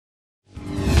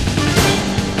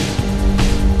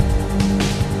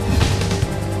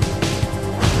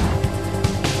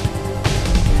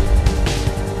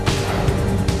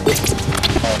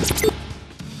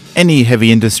Any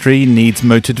heavy industry needs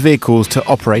motored vehicles to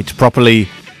operate properly.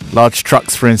 Large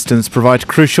trucks, for instance, provide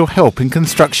crucial help in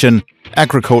construction,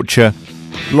 agriculture,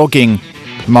 logging,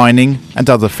 mining and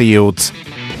other fields.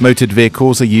 Motored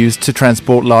vehicles are used to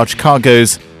transport large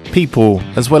cargoes, people,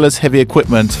 as well as heavy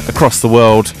equipment across the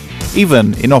world,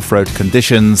 even in off-road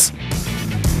conditions.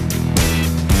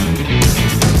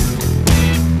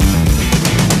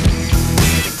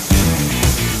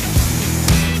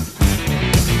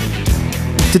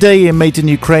 Today in Maidan,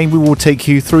 Ukraine, we will take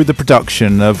you through the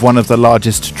production of one of the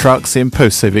largest trucks in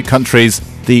post-Soviet countries,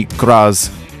 the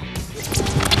KrAZ.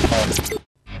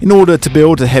 In order to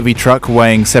build a heavy truck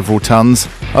weighing several tons,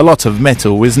 a lot of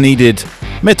metal is needed.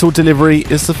 Metal delivery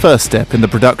is the first step in the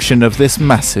production of this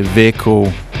massive vehicle.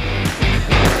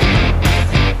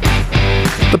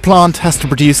 The plant has to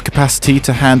produce capacity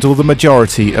to handle the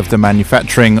majority of the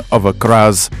manufacturing of a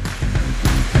KrAZ.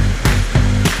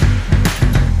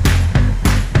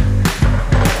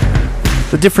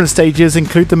 The different stages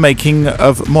include the making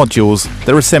of modules,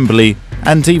 their assembly,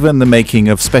 and even the making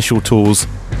of special tools,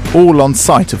 all on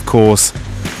site of course.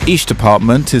 Each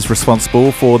department is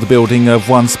responsible for the building of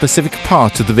one specific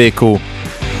part of the vehicle,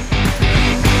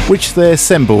 which they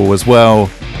assemble as well.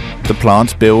 The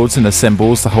plant builds and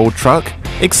assembles the whole truck,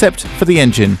 except for the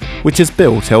engine, which is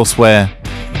built elsewhere.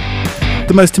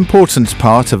 The most important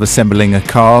part of assembling a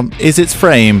car is its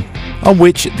frame, on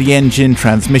which the engine,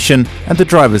 transmission and the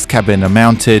driver's cabin are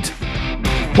mounted.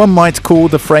 One might call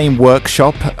the frame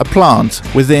workshop a plant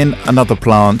within another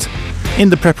plant. In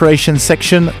the preparation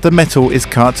section, the metal is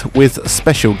cut with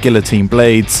special guillotine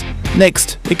blades.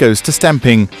 Next, it goes to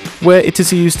stamping, where it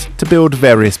is used to build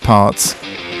various parts.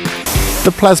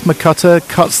 The plasma cutter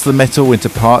cuts the metal into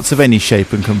parts of any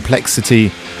shape and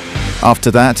complexity.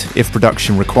 After that, if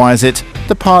production requires it,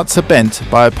 the parts are bent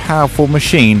by a powerful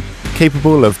machine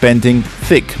capable of bending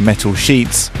thick metal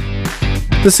sheets.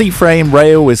 The C-frame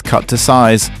rail is cut to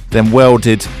size, then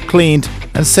welded, cleaned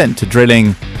and sent to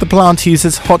drilling. The plant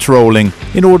uses hot rolling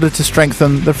in order to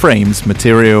strengthen the frame's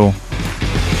material.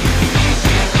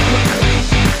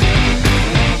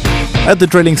 At the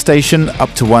drilling station,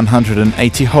 up to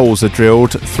 180 holes are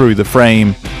drilled through the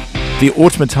frame. The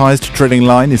automatized drilling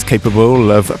line is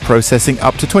capable of processing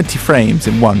up to 20 frames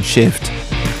in one shift.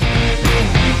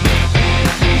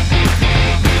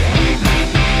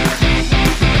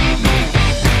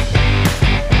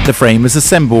 The frame is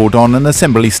assembled on an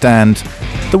assembly stand.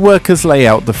 The workers lay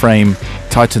out the frame,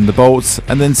 tighten the bolts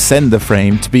and then send the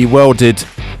frame to be welded.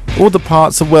 All the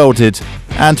parts are welded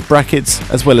and brackets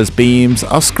as well as beams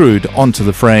are screwed onto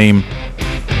the frame.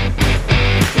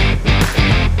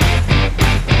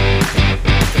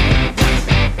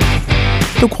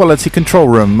 The quality control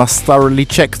room must thoroughly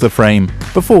check the frame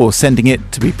before sending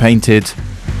it to be painted.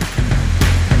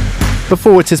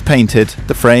 Before it is painted,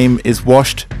 the frame is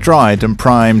washed, dried and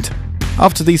primed.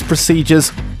 After these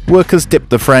procedures, workers dip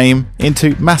the frame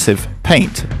into massive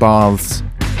paint baths.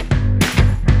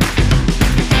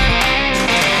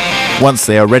 Once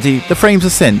they are ready, the frames are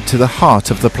sent to the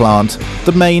heart of the plant,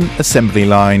 the main assembly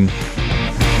line.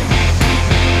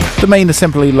 The main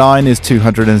assembly line is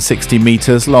 260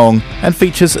 meters long and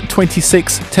features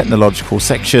 26 technological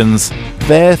sections.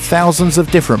 There, thousands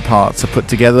of different parts are put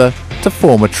together to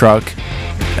form a truck.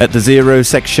 At the zero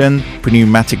section,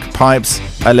 pneumatic pipes,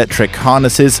 electric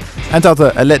harnesses and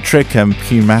other electric and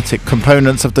pneumatic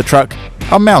components of the truck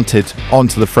are mounted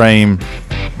onto the frame.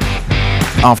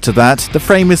 After that, the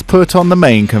frame is put on the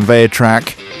main conveyor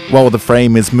track. While the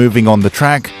frame is moving on the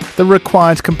track, the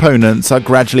required components are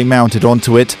gradually mounted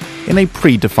onto it in a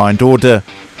predefined order.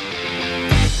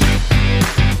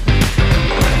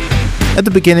 At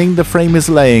the beginning, the frame is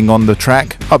laying on the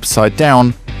track upside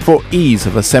down for ease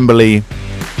of assembly.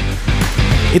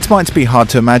 It might be hard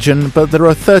to imagine, but there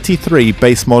are 33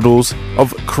 base models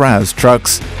of KrAZ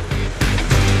trucks,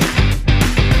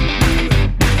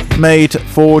 made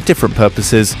for different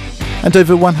purposes, and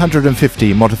over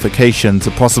 150 modifications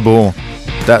are possible.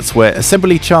 That's where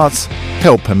assembly charts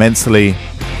help immensely.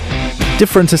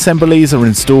 Different assemblies are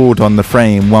installed on the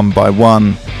frame one by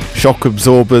one: shock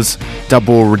absorbers,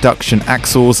 double reduction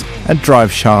axles and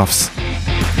drive shafts.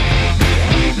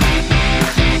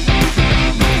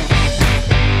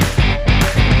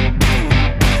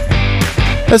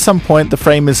 At some point the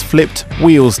frame is flipped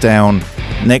wheels down.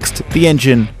 Next, the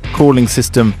engine, cooling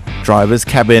system, driver's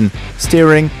cabin,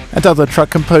 steering and other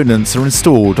truck components are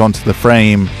installed onto the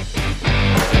frame.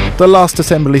 The last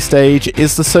assembly stage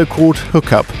is the so-called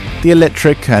hookup. The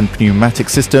electric and pneumatic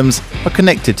systems are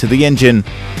connected to the engine,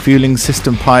 fueling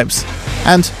system pipes,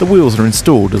 and the wheels are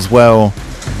installed as well.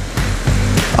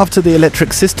 After the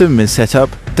electric system is set up,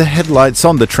 the headlights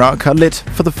on the truck are lit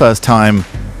for the first time.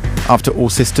 After all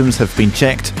systems have been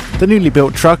checked, the newly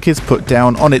built truck is put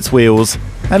down on its wheels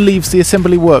and leaves the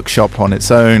assembly workshop on its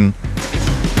own.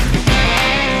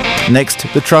 Next,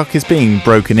 the truck is being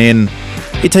broken in.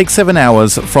 It takes 7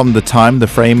 hours from the time the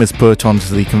frame is put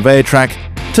onto the conveyor track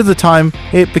to the time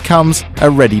it becomes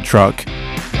a ready truck.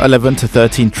 11 to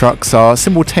 13 trucks are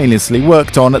simultaneously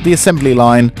worked on at the assembly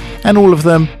line, and all of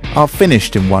them are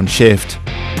finished in one shift.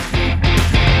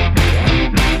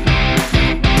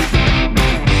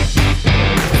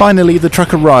 Finally, the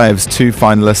truck arrives to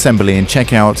final assembly and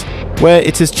checkout, where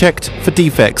it is checked for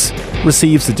defects,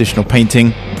 receives additional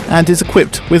painting, and is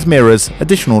equipped with mirrors,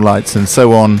 additional lights, and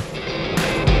so on.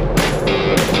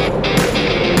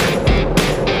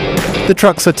 The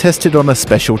trucks are tested on a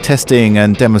special testing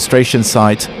and demonstration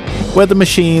site, where the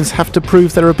machines have to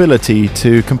prove their ability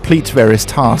to complete various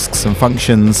tasks and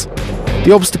functions.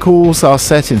 The obstacles are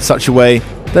set in such a way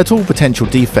that all potential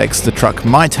defects the truck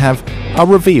might have are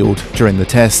revealed during the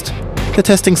test. The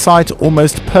testing site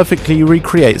almost perfectly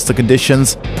recreates the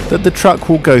conditions that the truck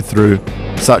will go through,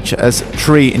 such as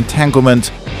tree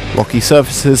entanglement, rocky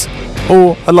surfaces,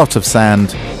 or a lot of sand.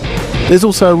 There's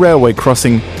also a railway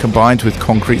crossing combined with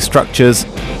concrete structures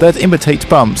that imitate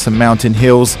bumps and mountain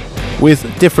hills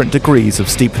with different degrees of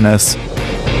steepness.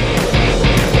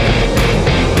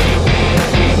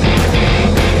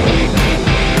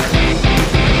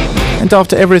 And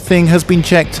after everything has been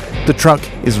checked, the truck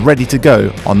is ready to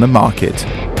go on the market.